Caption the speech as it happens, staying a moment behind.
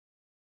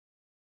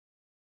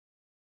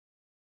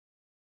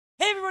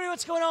Hey everybody,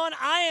 what's going on?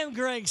 I am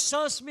Greg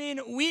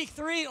Sussman. Week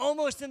 3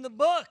 almost in the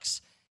books.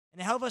 And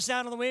to help us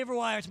out on the waiver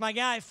wire, it's my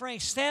guy,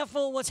 Frank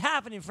Stanfield. What's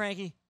happening,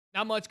 Frankie?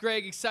 Not much,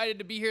 Greg. Excited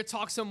to be here,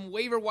 talk some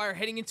waiver wire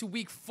heading into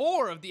week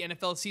 4 of the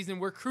NFL season.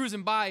 We're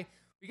cruising by.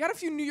 We got a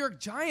few New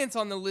York Giants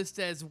on the list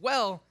as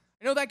well.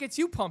 I know that gets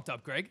you pumped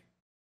up, Greg.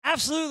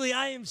 Absolutely.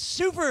 I am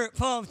super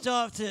pumped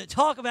up to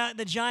talk about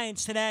the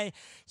Giants today.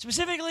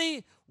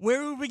 Specifically,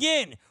 where we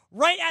begin.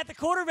 Right at the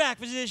quarterback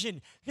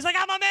position. Because I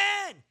got my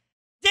man,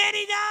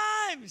 Danny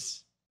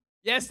Dimes.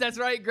 Yes, that's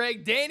right,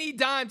 Greg. Danny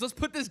Dimes. Let's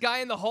put this guy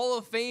in the Hall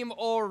of Fame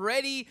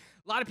already.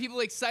 A lot of people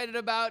excited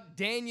about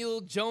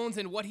Daniel Jones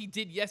and what he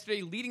did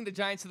yesterday, leading the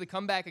Giants to the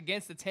comeback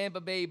against the Tampa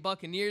Bay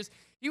Buccaneers.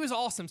 He was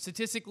awesome.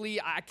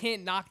 Statistically, I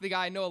can't knock the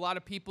guy. I know a lot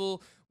of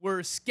people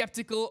were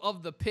skeptical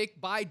of the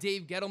pick by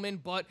Dave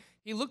Gettleman, but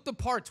he looked the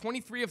part.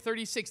 23 of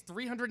 36,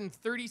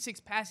 336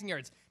 passing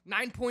yards,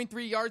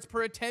 9.3 yards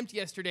per attempt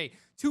yesterday,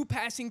 2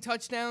 passing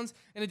touchdowns,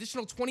 an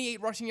additional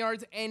 28 rushing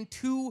yards, and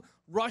 2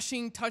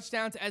 rushing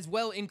touchdowns as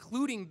well,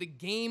 including the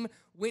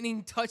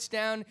game-winning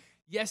touchdown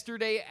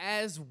yesterday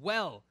as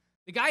well.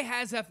 The guy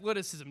has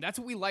athleticism. That's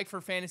what we like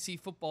for fantasy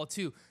football,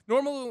 too.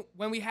 Normally,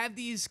 when we have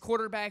these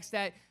quarterbacks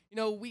that,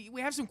 we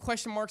have some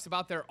question marks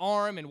about their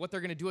arm and what they're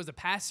going to do as a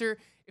passer.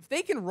 If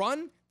they can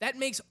run, that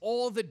makes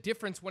all the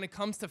difference when it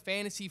comes to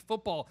fantasy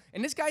football.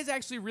 And this guy's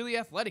actually really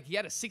athletic. He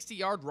had a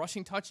 60-yard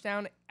rushing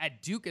touchdown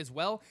at Duke as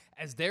well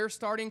as their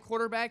starting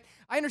quarterback.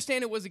 I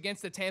understand it was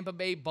against the Tampa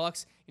Bay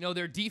Bucs.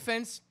 Their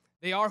defense,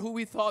 they are who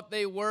we thought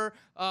they were.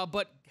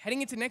 But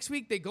heading into next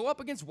week, they go up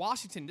against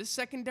Washington. This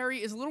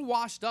secondary is a little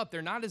washed up.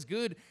 They're not as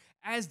good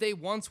as they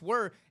once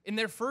were. In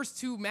their first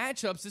 2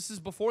 matchups, this is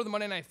before the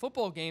Monday Night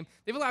Football game,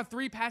 they've allowed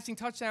 3 passing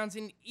touchdowns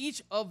in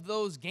each of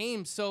those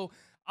games. So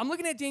I'm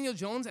looking at Daniel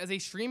Jones as a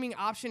streaming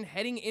option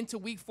heading into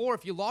week 4.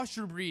 If you lost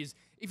Drew Brees,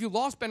 if you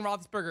lost Ben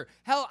Roethlisberger,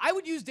 hell, I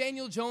would use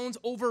Daniel Jones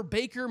over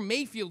Baker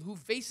Mayfield, who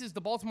faces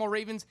the Baltimore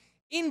Ravens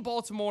in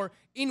Baltimore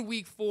in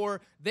week 4.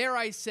 There,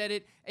 I said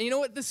it. And you know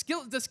what? The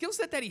skill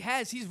set that he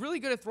has, he's really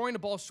good at throwing the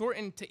ball short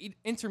into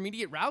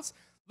intermediate routes.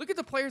 Look at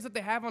the players that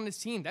they have on this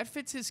team. That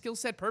fits his skill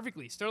set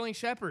perfectly. Sterling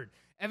Shepard,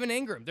 Evan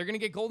Engram. They're going to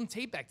get Golden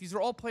Tate back. These are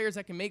all players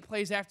that can make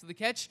plays after the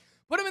catch.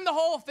 Put him in the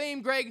Hall of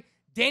Fame, Greg.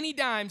 Danny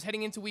Dimes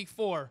heading into week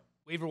 4.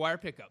 Waiver wire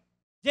pickup.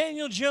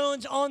 Daniel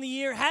Jones on the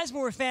year has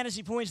more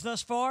fantasy points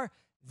thus far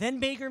than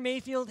Baker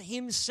Mayfield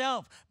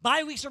himself.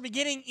 Bye weeks are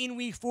beginning in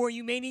week 4.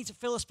 You may need to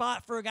fill a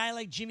spot for a guy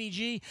like Jimmy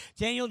G.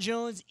 Daniel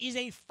Jones is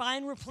a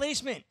fine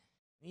replacement.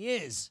 He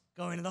is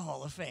going to the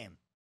Hall of Fame.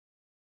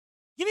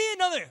 Give me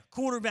another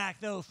quarterback,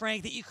 though,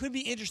 Frank, that you could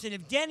be interested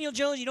in. If Daniel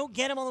Jones, you don't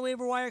get him on the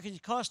waiver wire because he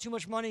costs too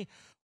much money.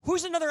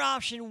 Who's another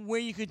option where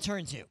you could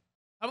turn to?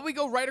 How about we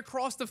go right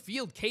across the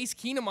field? Case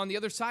Keenum on the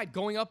other side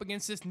going up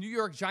against this New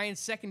York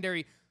Giants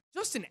secondary.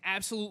 Just an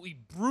absolutely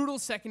brutal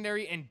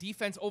secondary and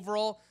defense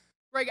overall.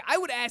 Greg, I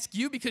would ask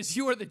you because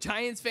you are the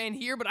Giants fan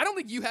here, but I don't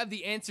think you have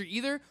the answer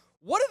either.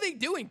 What are they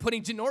doing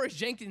putting Janoris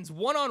Jenkins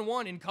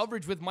one-on-one in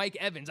coverage with Mike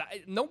Evans?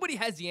 Nobody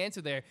has the answer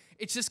there.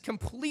 It's just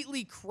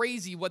completely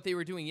crazy what they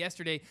were doing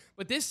yesterday.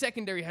 But this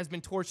secondary has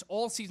been torched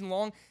all season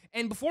long.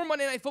 And before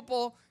Monday Night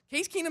Football,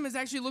 Case Keenum has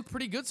actually looked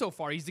pretty good so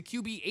far. He's the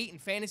QB 8 in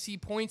fantasy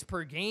points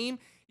per game.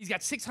 He's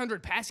got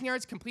 600 passing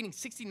yards, completing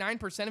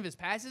 69% of his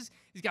passes.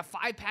 He's got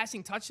 5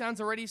 passing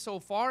touchdowns already so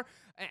far.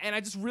 And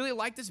I just really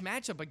like this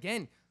matchup.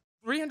 Again,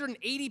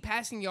 380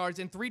 passing yards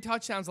and 3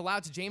 touchdowns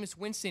allowed to Jameis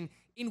Winston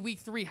in week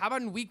 3. How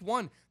about in week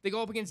 1? They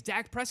go up against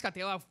Dak Prescott.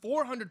 They allow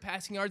 400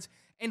 passing yards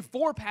and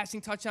 4 passing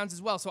touchdowns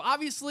as well. So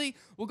obviously,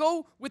 we'll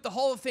go with the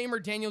Hall of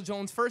Famer Daniel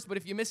Jones first, but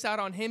if you miss out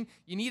on him,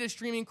 you need a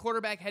streaming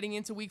quarterback heading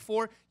into week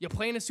 4. You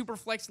play in a super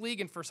flex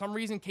league, and for some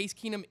reason, Case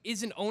Keenum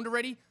isn't owned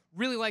already.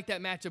 Really like that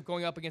matchup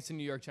going up against the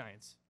New York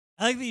Giants.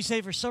 I like that you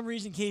say for some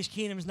reason Case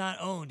Keenum is not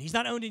owned. He's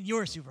not owned in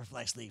your super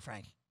flex league,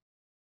 Frank.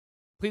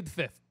 Plead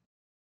the 5th.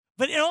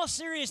 But in all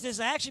seriousness,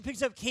 I actually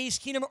picked up Case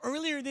Keenum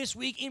earlier this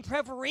week in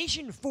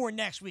preparation for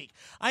next week.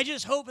 I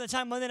just hope by the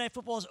time Monday Night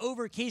Football is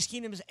over, Case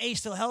Keenum is A,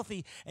 still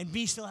healthy, and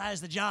B, still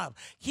has the job.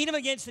 Keenum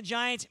against the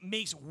Giants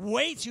makes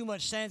way too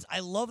much sense.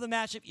 I love the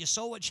matchup. You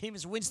saw what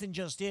Jameis Winston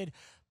just did.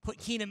 Put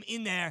Keenum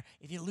in there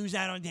if you lose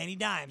out on Danny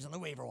Dimes on the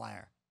waiver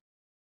wire.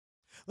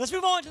 Let's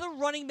move on to the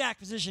running back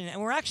position, and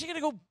we're actually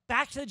going to go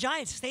back to the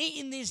Giants. Stay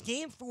in this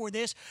game for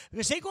this,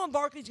 because Saquon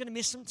Barkley is going to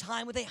miss some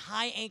time with a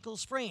high ankle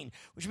sprain,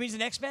 which means the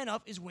next man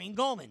up is Wayne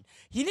Gallman.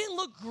 He didn't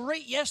look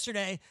great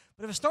yesterday,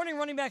 but if a starting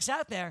running back's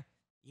out there,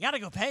 you got to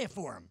go pay it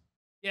for him.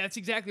 Yeah, that's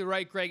exactly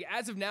right, Greg.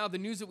 As of now, the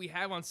news that we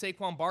have on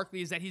Saquon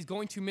Barkley is that he's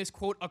going to miss,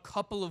 quote, a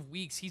couple of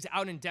weeks. He's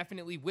out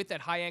indefinitely with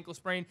that high ankle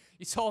sprain.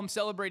 You saw him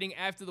celebrating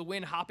after the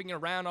win, hopping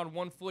around on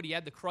one foot. He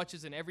had the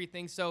crutches and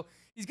everything. So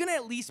he's going to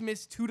at least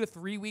miss 2 to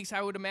 3 weeks,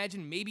 I would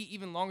imagine, maybe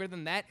even longer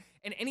than that.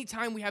 And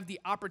anytime we have the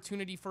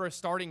opportunity for a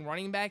starting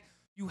running back,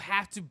 you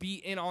have to be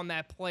in on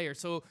that player.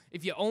 So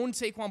if you own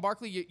Saquon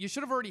Barkley, you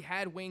should have already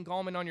had Wayne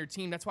Gallman on your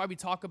team. That's why we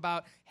talk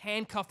about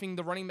handcuffing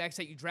the running backs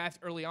that you draft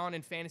early on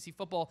in fantasy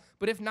football.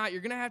 But if not,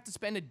 you're going to have to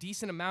spend a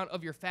decent amount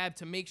of your fab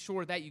to make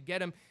sure that you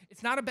get him.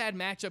 It's not a bad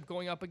matchup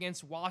going up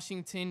against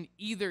Washington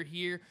either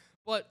here.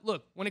 But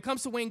look, when it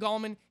comes to Wayne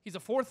Gallman, he's a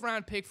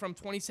 4th-round pick from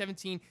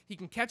 2017. He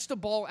can catch the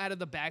ball out of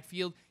the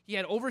backfield. He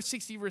had over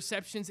 60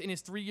 receptions in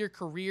his 3-year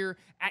career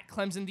at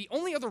Clemson. The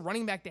only other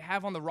running back they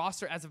have on the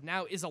roster as of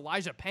now is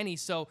Elijah Penny,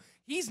 so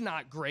he's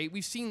not great.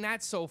 We've seen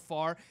that so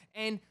far.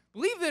 And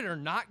believe it or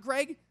not,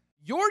 Greg,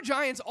 your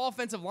Giants'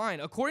 offensive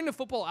line, according to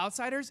Football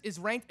Outsiders, is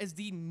ranked as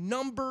the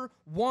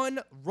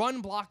 #1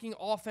 run-blocking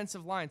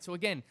offensive line. So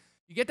again,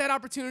 you get that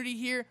opportunity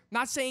here.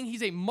 Not saying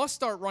he's a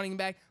must-start running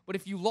back, but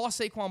if you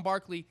lost Saquon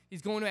Barkley,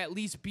 he's going to at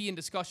least be in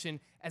discussion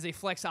as a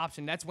flex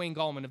option. That's Wayne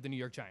Gallman of the New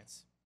York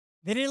Giants.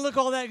 They didn't look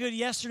all that good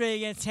yesterday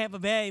against Tampa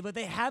Bay, but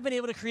they have been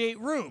able to create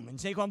room. And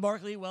Saquon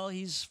Barkley, well,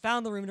 he's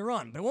found the room to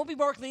run. But it won't be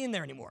Barkley in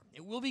there anymore.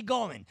 It will be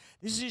Gallman.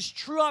 This is his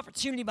true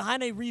opportunity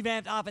behind a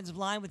revamped offensive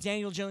line with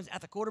Daniel Jones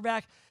at the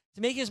quarterback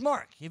to make his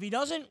mark. If he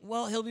doesn't,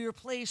 well, he'll be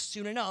replaced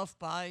soon enough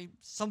by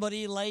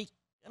somebody like,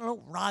 I don't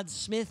know, Rod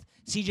Smith,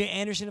 C.J.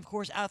 Anderson, of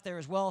course, out there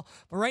as well.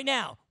 But right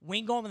now,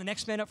 Wayne Gallman, the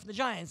next man up for the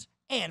Giants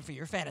and for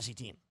your fantasy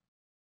team.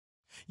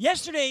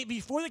 Yesterday,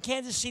 before the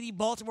Kansas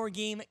City-Baltimore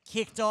game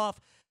kicked off,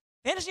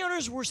 fantasy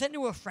owners were sent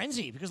into a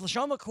frenzy because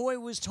LaShawn McCoy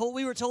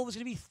we were told was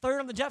going to be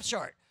 3rd on the depth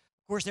chart.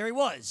 Of course, there he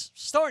was,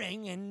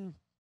 starting and,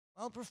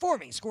 well,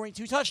 performing, scoring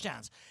 2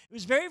 touchdowns. It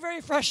was very, very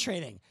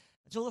frustrating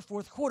until the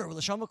 4th quarter, where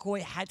LaShawn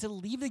McCoy had to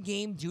leave the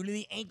game due to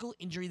the ankle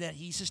injury that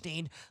he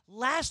sustained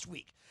last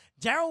week.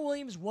 Darrell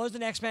Williams was the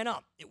next man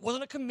up. It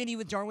wasn't a committee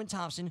with Darwin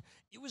Thompson.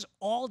 It was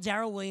all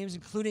Darrell Williams,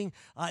 including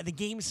the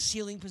game's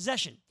sealing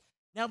possession.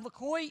 Now, if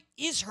McCoy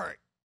is hurt,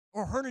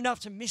 or hurt enough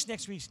to miss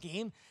next week's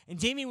game, and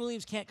Damian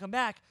Williams can't come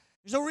back,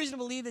 there's no reason to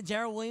believe that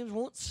Darrell Williams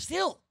won't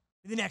still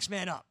be the next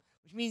man up,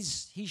 which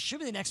means he should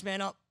be the next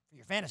man up for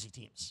your fantasy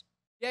teams.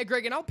 Yeah,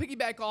 Greg, and I'll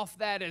piggyback off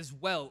that as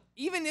well.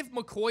 Even if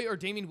McCoy or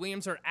Damian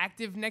Williams are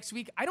active next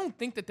week, I don't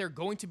think that they're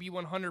going to be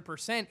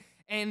 100%,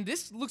 and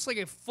this looks like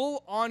a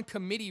full-on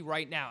committee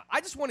right now.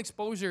 I just want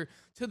exposure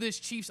to this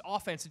Chiefs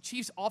offense, the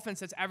Chiefs offense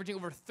that's averaging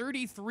over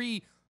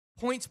 33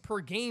 points per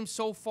game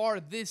so far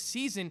this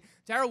season.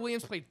 Darrell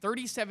Williams played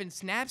 37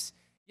 snaps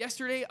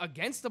yesterday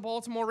against the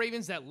Baltimore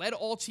Ravens that led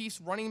all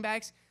Chiefs running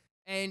backs.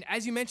 And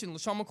as you mentioned,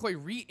 LaShawn McCoy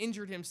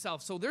re-injured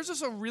himself. So there's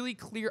just a really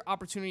clear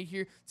opportunity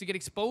here to get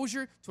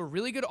exposure to a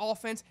really good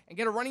offense and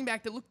get a running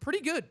back that looked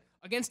pretty good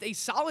against a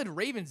solid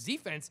Ravens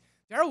defense.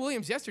 Darrell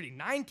Williams yesterday,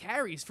 9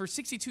 carries for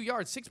 62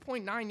 yards,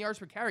 6.9 yards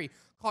per carry,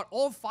 caught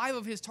all 5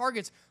 of his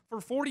targets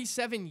for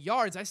 47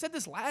 yards. I said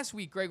this last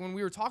week, Greg, when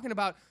we were talking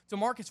about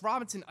Demarcus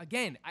Robinson.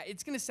 Again,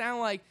 it's going to sound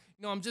like,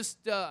 I'm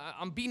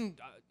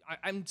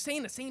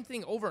saying the same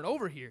thing over and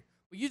over here,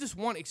 but you just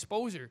want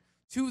exposure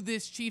to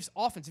this Chiefs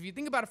offense. If you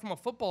think about it from a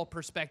football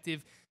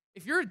perspective,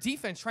 if you're a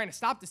defense trying to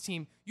stop this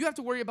team, you have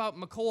to worry about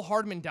Mecole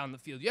Hardman down the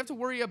field. You have to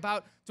worry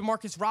about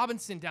Demarcus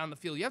Robinson down the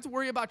field. You have to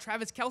worry about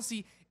Travis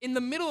Kelce in the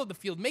middle of the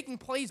field, making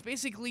plays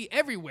basically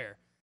everywhere.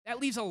 That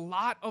leaves a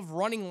lot of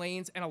running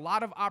lanes and a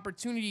lot of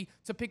opportunity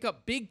to pick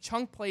up big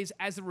chunk plays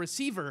as a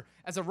receiver,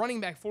 as a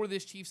running back for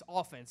this Chiefs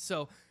offense.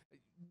 So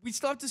we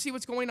still have to see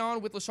what's going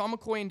on with LaShawn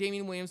McCoy and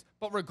Damian Williams.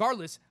 But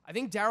regardless, I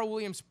think Darrell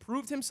Williams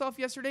proved himself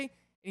yesterday, and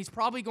he's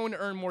probably going to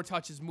earn more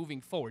touches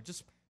moving forward.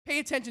 Just pay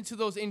attention to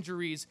those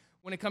injuries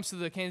when it comes to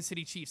the Kansas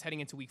City Chiefs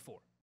heading into Week 4.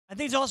 I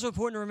think it's also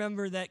important to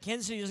remember that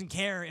Kansas City doesn't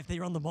care if they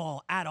run the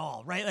ball at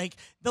all, right? Like,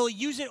 they'll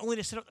use it only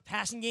to set up the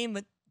passing game,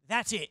 but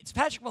that's it. It's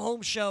Patrick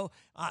Mahomes' show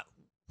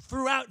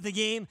throughout the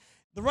game.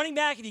 The running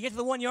back, if you get to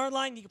the 1-yard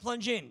line, you can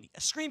plunge in.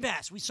 A screen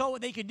pass, we saw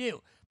what they could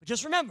do. But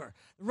just remember,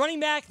 the running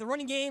back, the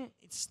running game,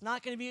 it's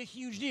not going to be a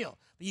huge deal.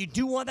 But you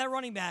do want that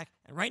running back,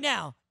 and right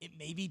now, it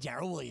may be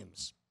Darrell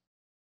Williams.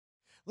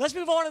 Let's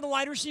move on to the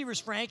wide receivers,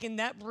 Frank, and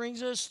that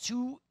brings us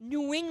to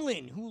New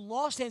England, who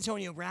lost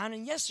Antonio Brown,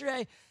 and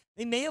yesterday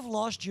they may have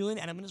lost Julian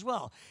Edelman as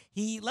well.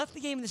 He left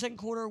the game in the second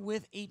quarter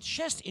with a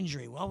chest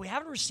injury. Well, we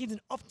haven't received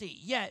an update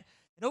yet.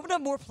 It opened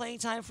up more playing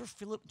time for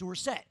Philip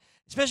Dorsett,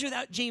 especially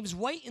without James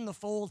White in the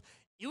fold.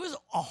 It was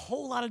a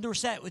whole lot of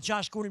Dorsett with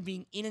Josh Gordon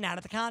being in and out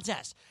of the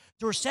contest.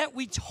 Dorsett,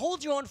 we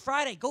told you on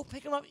Friday, go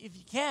pick him up if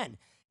you can.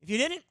 If you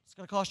didn't, it's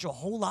going to cost you a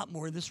whole lot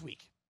more this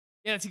week.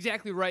 Yeah, that's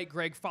exactly right,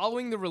 Greg.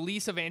 Following the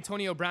release of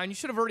Antonio Brown, you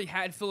should have already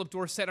had Philip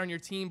Dorsett on your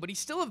team, but he's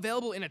still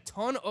available in a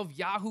ton of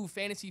Yahoo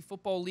fantasy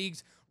football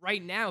leagues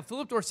right now.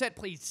 Philip Dorsett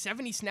played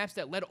 70 snaps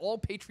that led all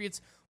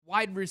Patriots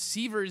wide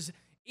receivers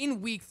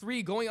in Week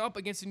 3, going up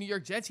against the New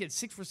York Jets. He had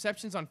 6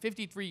 receptions on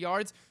 53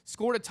 yards,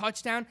 scored a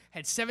touchdown,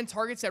 had 7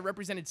 targets that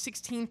represented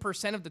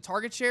 16% of the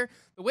target share.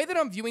 The way that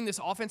I'm viewing this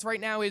offense right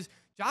now is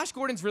Josh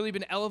Gordon's really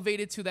been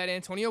elevated to that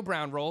Antonio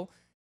Brown role.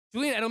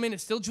 Julian Edelman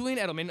is still Julian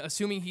Edelman,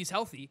 assuming he's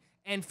healthy.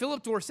 And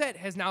Philip Dorsett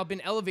has now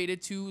been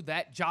elevated to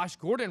that Josh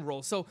Gordon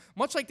role. So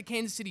much like the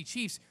Kansas City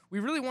Chiefs, we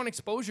really want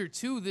exposure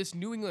to this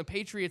New England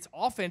Patriots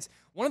offense,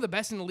 one of the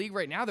best in the league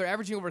right now. They're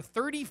averaging over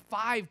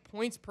 35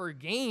 points per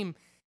game.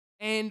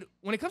 And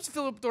when it comes to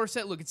Philip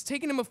Dorsett, look, it's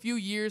taken him a few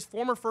years,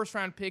 former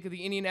first-round pick of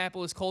the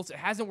Indianapolis Colts. It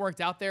hasn't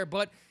worked out there,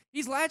 but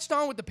he's latched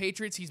on with the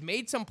Patriots. He's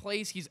made some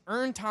plays. He's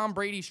earned Tom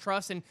Brady's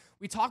trust, and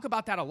we talk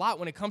about that a lot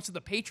when it comes to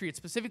the Patriots,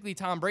 specifically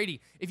Tom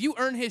Brady. If you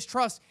earn his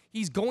trust,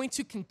 he's going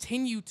to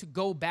continue to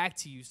go back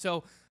to you.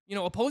 So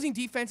opposing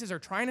defenses are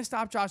trying to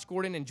stop Josh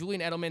Gordon and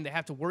Julian Edelman. They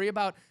have to worry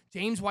about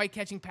James White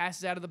catching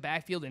passes out of the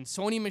backfield and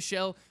Sony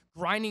Michel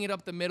grinding it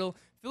up the middle.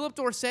 Phillip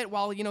Dorsett,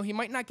 while, he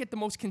might not get the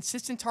most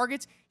consistent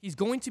targets, he's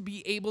going to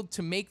be able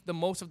to make the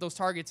most of those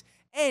targets.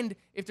 And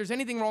if there's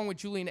anything wrong with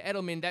Julian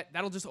Edelman,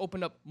 that'll just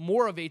open up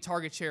more of a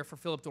target share for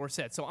Phillip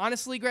Dorsett. So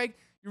honestly, Greg,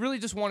 you really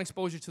just want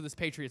exposure to this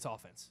Patriots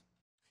offense.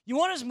 You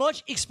want as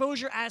much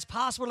exposure as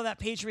possible to that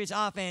Patriots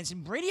offense,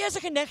 and Brady has a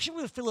connection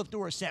with Phillip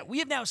Dorsett. We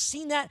have now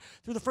seen that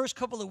through the first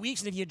couple of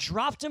weeks, and if you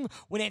dropped him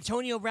when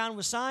Antonio Brown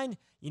was signed,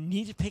 you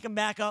need to pick him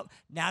back up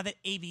now that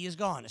AB is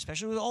gone,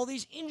 especially with all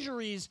these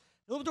injuries.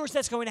 Phillip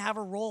Dorsett's going to have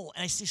a role,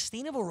 and a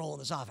sustainable role in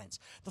this offense.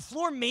 The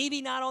floor may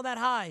be not all that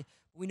high,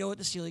 but we know what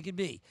the ceiling could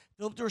be.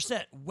 Phillip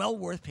Dorsett, well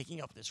worth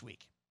picking up this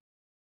week.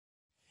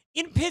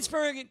 In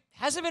Pittsburgh, it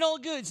hasn't been all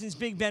good since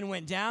Big Ben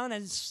went down,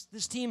 as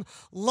this team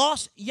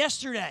lost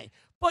yesterday.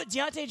 But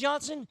Deontay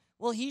Johnson,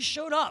 well, he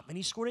showed up, and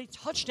he scored a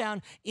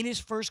touchdown in his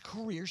first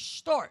career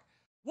start.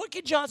 What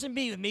could Johnson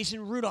be with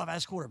Mason Rudolph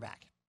as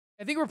quarterback?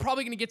 I think we're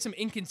probably going to get some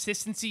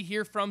inconsistency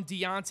here from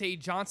Deontay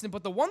Johnson,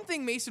 but the one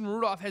thing Mason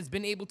Rudolph has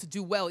been able to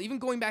do well, even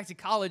going back to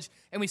college,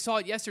 and we saw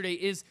it yesterday,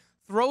 is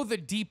throw the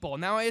deep ball.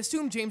 Now, I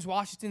assume James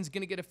Washington's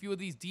going to get a few of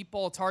these deep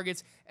ball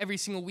targets every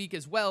single week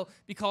as well,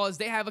 because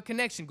they have a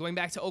connection. Going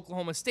back to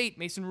Oklahoma State,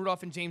 Mason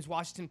Rudolph and James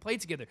Washington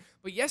played together.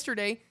 But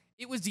yesterday,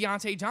 it was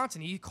Deontay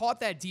Johnson. He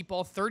caught that deep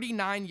ball,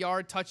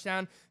 39-yard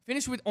touchdown,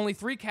 finished with only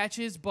 3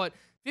 catches, but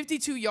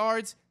 52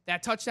 yards.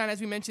 That touchdown,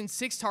 as we mentioned,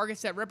 6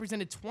 targets. That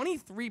represented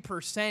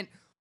 23%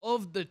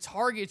 of the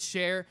target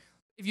share.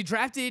 If you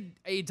drafted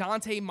a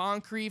Dante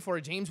Moncrief or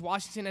a James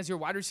Washington as your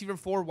wide receiver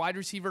 4, wide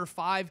receiver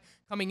 5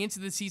 coming into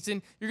the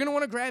season, you're going to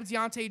want to grab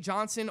Deontay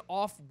Johnson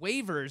off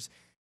waivers.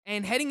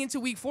 And heading into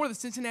week 4, the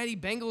Cincinnati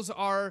Bengals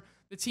are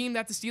the team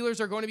that the Steelers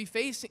are going to be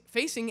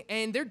facing,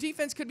 and their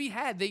defense could be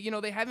had. They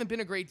haven't been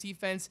a great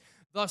defense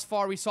thus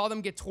far. We saw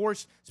them get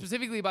torched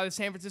specifically by the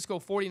San Francisco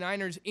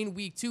 49ers in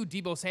week 2.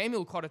 Deebo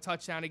Samuel caught a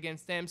touchdown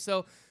against them.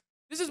 So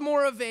this is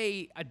more of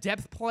a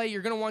depth play.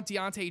 You're going to want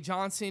Deontay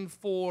Johnson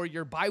for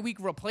your bye week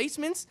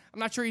replacements. I'm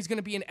not sure he's going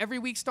to be an every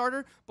week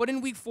starter, but in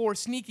week 4,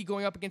 sneaky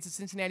going up against the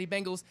Cincinnati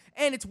Bengals.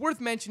 And it's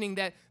worth mentioning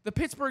that the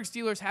Pittsburgh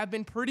Steelers have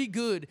been pretty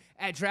good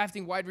at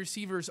drafting wide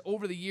receivers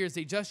over the years.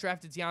 They just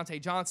drafted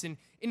Deontay Johnson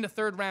in the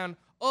 3rd round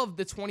of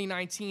the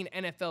 2019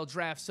 NFL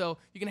draft. So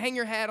you can hang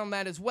your hat on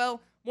that as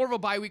well. More of a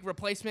bye week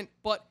replacement,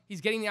 but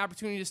he's getting the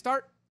opportunity to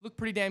start. Looked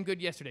pretty damn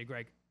good yesterday,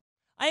 Greg.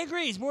 I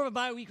agree. He's more of a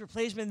bye-week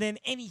replacement than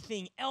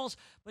anything else.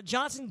 But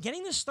Johnson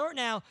getting the start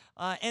now,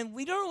 and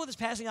we don't know what this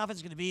passing offense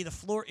is going to be. The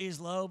floor is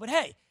low. But,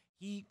 hey,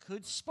 he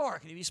could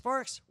spark. And if he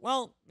sparks,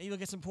 well, maybe you'll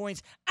get some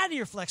points out of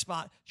your flex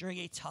spot during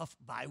a tough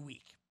bye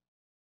week.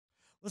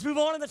 Let's move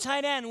on to the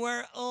tight end,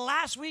 where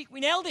last week we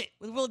nailed it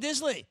with Will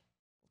Dissly.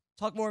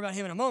 Talk more about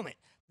him in a moment.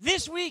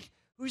 This week,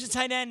 who's the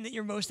tight end that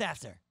you're most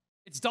after?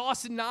 It's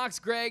Dawson Knox,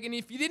 Greg. And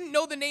if you didn't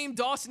know the name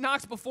Dawson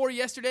Knox before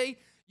yesterday,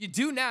 you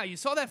do now. You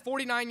saw that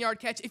 49-yard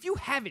catch. If you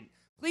haven't,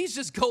 please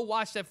just go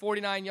watch that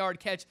 49-yard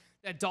catch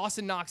that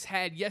Dawson Knox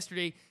had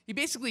yesterday. He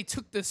basically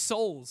took the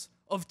souls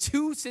of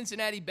 2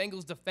 Cincinnati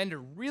Bengals defender.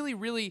 Really,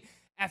 really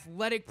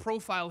athletic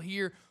profile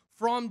here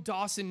from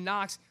Dawson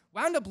Knox.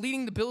 Wound up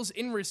leading the Bills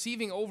in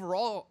receiving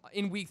overall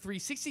in week 3.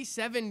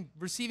 67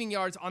 receiving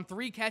yards on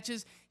 3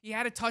 catches. He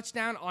had a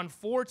touchdown on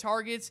 4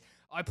 targets.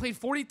 Played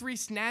 43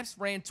 snaps,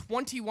 ran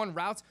 21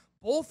 routes.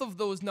 Both of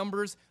those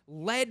numbers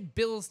led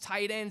Bills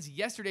tight ends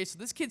yesterday. So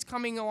this kid's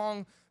coming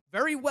along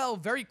very well,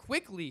 very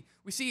quickly.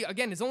 We see,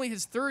 again, it's only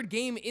his 3rd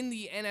game in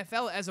the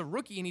NFL as a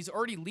rookie, and he's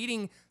already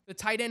leading the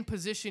tight end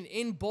position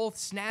in both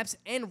snaps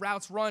and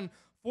routes run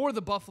for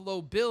the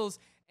Buffalo Bills.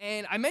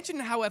 And I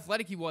mentioned how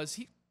athletic he was.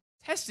 He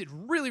tested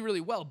really,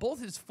 really well.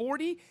 Both his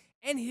 40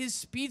 and his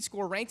speed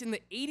score ranked in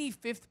the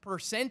 85th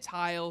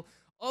percentile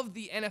of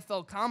the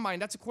NFL Combine.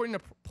 That's according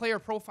to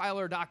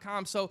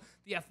playerprofiler.com. So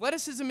the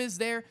athleticism is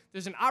there.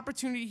 There's an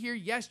opportunity here.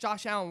 Yes,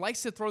 Josh Allen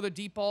likes to throw the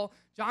deep ball.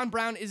 John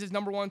Brown is his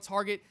number 1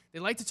 target. They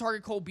like to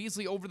target Cole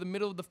Beasley over the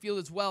middle of the field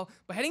as well.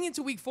 But heading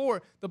into week 4,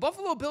 the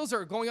Buffalo Bills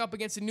are going up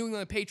against the New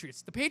England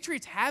Patriots. The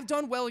Patriots have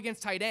done well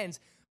against tight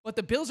ends, but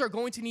the Bills are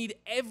going to need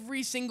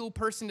every single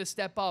person to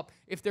step up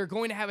if they're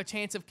going to have a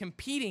chance of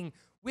competing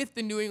with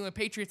the New England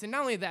Patriots. And not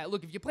only that,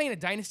 look, if you play in a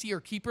dynasty or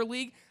keeper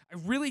league, I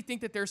really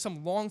think that there's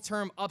some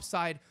long-term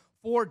upside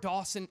for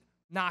Dawson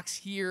Knox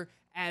here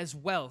as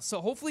well. So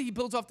hopefully he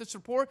builds off this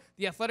rapport.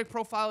 The athletic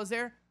profile is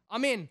there.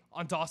 I'm in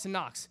on Dawson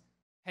Knox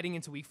heading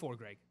into week 4,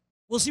 Greg.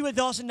 We'll see what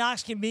Dawson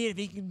Knox can be, if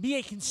he can be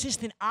a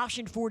consistent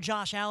option for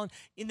Josh Allen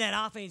in that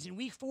offense. In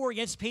week 4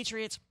 against the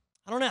Patriots,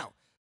 I don't know.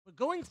 But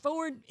going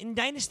forward in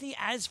Dynasty,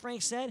 as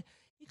Frank said,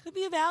 he could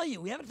be a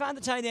value. We haven't found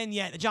the tight end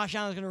yet that Josh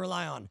Allen is going to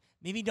rely on.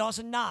 Maybe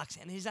Dawson Knox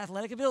and his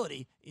athletic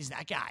ability is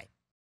that guy.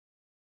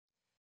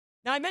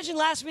 Now, I mentioned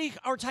last week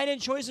our tight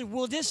end choice of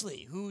Will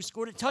Dissly, who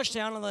scored a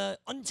touchdown on the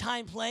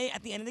untimed play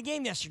at the end of the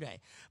game yesterday.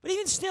 But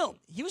even still,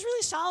 he was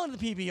really solid in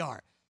the PPR.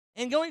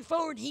 And going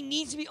forward, he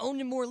needs to be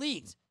owned in more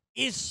leagues.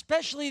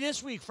 especially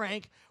this week,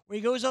 Frank, where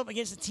he goes up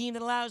against a team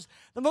that allows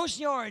the most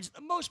yards,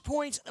 the most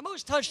points, the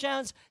most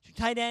touchdowns to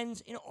tight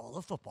ends in all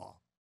of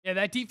football. Yeah,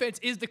 that defense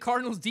is the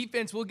Cardinals'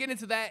 defense. We'll get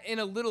into that in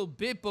a little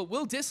bit, but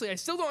Will Dissly, I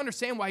still don't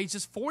understand why he's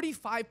just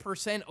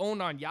 45%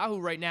 owned on Yahoo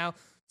right now.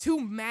 Two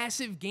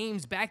massive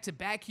games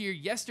back-to-back here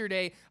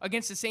yesterday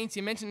against the Saints.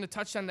 You mentioned the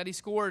touchdown that he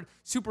scored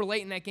super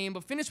late in that game,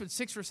 but finished with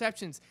 6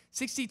 receptions,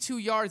 62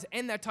 yards,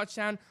 and that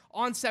touchdown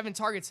on 7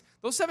 targets.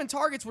 Those 7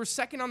 targets were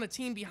second on the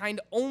team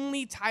behind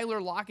only Tyler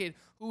Lockett,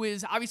 who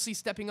is obviously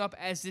stepping up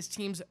as this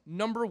team's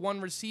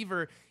 #1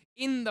 receiver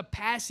in the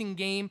passing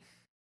game.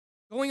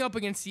 Going up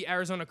against the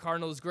Arizona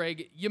Cardinals,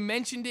 Greg, you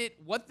mentioned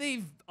it. What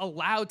they've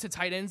allowed to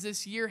tight ends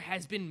this year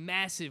has been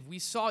massive. We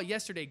saw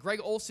yesterday, Greg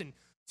Olsen,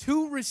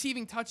 2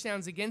 receiving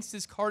touchdowns against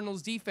this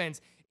Cardinals defense.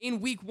 In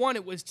week 1,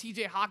 it was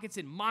TJ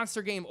Hockenson,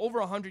 monster game, over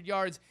 100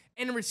 yards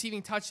and a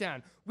receiving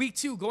touchdown. Week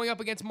 2, going up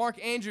against Mark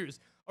Andrews,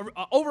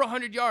 over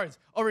 100 yards,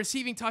 a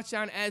receiving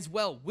touchdown as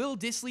well. Will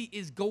Dissly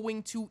is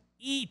going to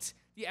eat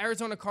the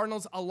Arizona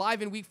Cardinals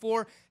alive in week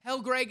 4.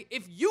 Hell, Greg,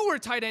 if you were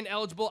tight end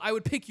eligible, I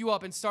would pick you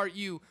up and start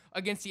you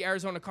against the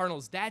Arizona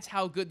Cardinals. That's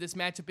how good this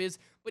matchup is.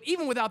 But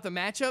even without the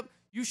matchup,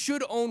 you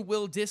should own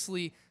Will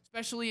Dissly,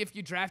 especially if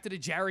you drafted a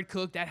Jared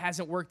Cook. That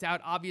hasn't worked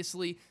out,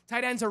 obviously.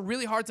 Tight ends are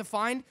really hard to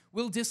find.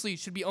 Will Dissly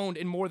should be owned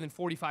in more than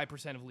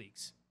 45% of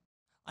leagues.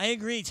 I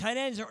agree. Tight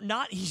ends are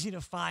not easy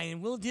to find.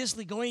 And Will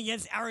Dissly going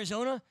against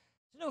Arizona,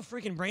 it's no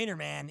freaking brainer,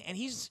 man. And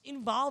he's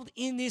involved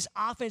in this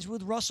offense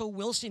with Russell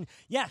Wilson.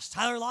 Yes,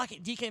 Tyler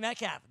Lockett, DK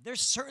Metcalf, they're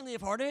certainly a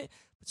part of it,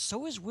 but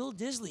so is Will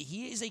Dissly.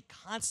 He is a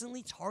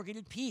constantly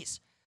targeted piece.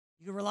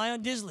 You can rely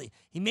on Dissly.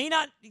 He may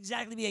not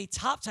exactly be a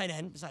top tight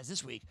end, besides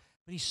this week,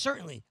 but he's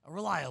certainly a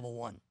reliable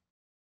one.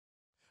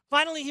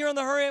 Finally, here on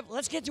the Hurry Up,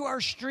 let's get to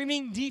our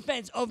streaming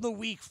defense of the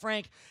week,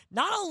 Frank.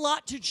 Not a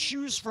lot to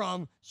choose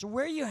from, so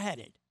where are you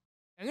headed?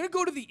 I'm going to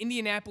go to the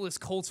Indianapolis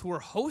Colts, who are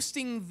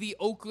hosting the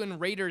Oakland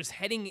Raiders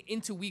heading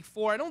into week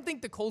 4. I don't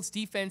think the Colts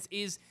defense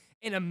is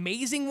an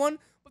amazing one,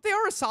 but they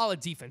are a solid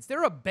defense.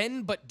 They're a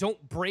bend but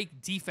don't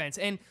break defense.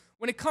 And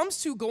when it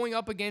comes to going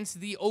up against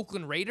the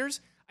Oakland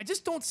Raiders, I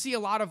just don't see a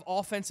lot of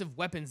offensive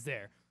weapons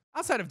there.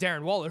 Outside of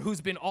Darren Waller,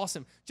 who's been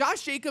awesome.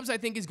 Josh Jacobs, I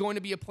think, is going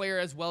to be a player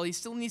as well. He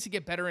still needs to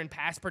get better in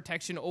pass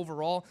protection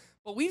overall.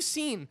 But we've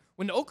seen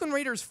when the Oakland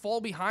Raiders fall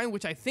behind,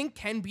 which I think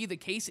can be the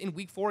case in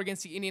week 4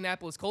 against the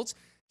Indianapolis Colts,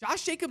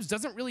 Josh Jacobs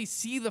doesn't really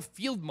see the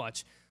field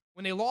much.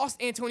 When they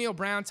lost Antonio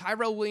Brown,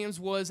 Tyrell Williams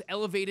was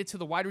elevated to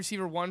the wide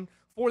receiver 1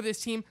 for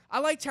this team. I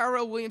like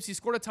Tyrell Williams. He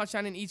scored a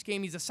touchdown in each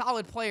game. He's a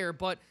solid player,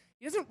 but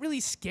he doesn't really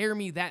scare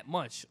me that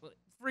much.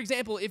 For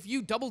example, if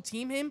you double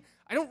team him,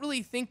 I don't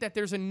really think that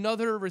there's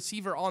another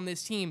receiver on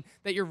this team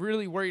that you're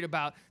really worried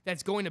about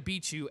that's going to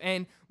beat you.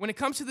 And when it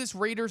comes to this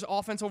Raiders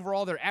offense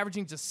overall, they're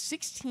averaging just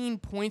 16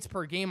 points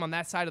per game on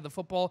that side of the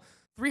football,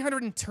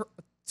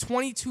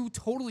 322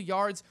 total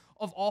yards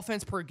of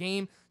offense per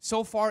game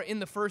so far in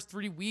the first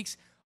 3 weeks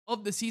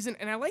of the season.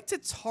 And I like to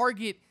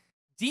target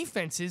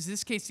defenses, in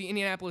this case the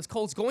Indianapolis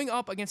Colts, going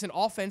up against an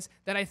offense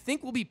that I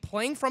think will be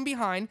playing from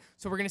behind.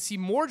 So we're going to see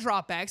more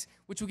dropbacks,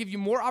 which will give you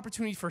more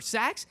opportunity for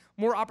sacks,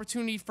 more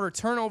opportunity for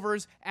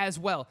turnovers as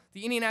well.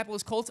 The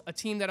Indianapolis Colts, a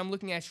team that I'm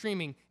looking at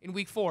streaming in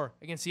week 4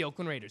 against the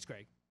Oakland Raiders,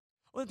 Greg.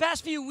 Well, the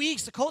past few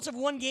weeks, the Colts have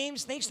won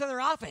games thanks to their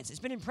offense. It's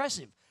been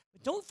impressive.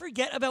 But don't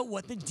forget about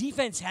what the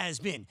defense has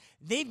been.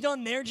 They've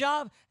done their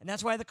job, and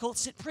that's why the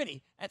Colts sit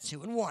pretty at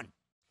 2-1.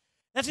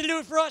 That's going to do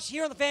it for us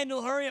here on the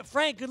FanDuel Hurry Up.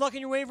 Frank, good luck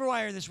in your waiver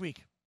wire this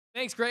week.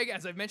 Thanks, Greg.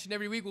 As I've mentioned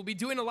every week, we'll be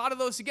doing a lot of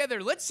those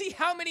together. Let's see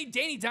how many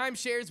Danny Dime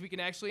shares we can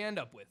actually end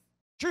up with.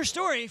 True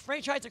story.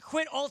 Frank tried to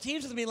quit all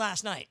teams with me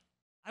last night.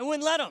 I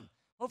wouldn't let him.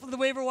 Hopefully the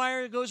waiver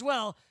wire goes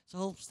well, so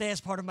he'll stay as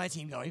part of my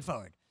team going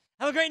forward.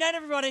 Have a great night,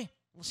 everybody.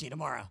 We'll see you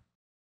tomorrow.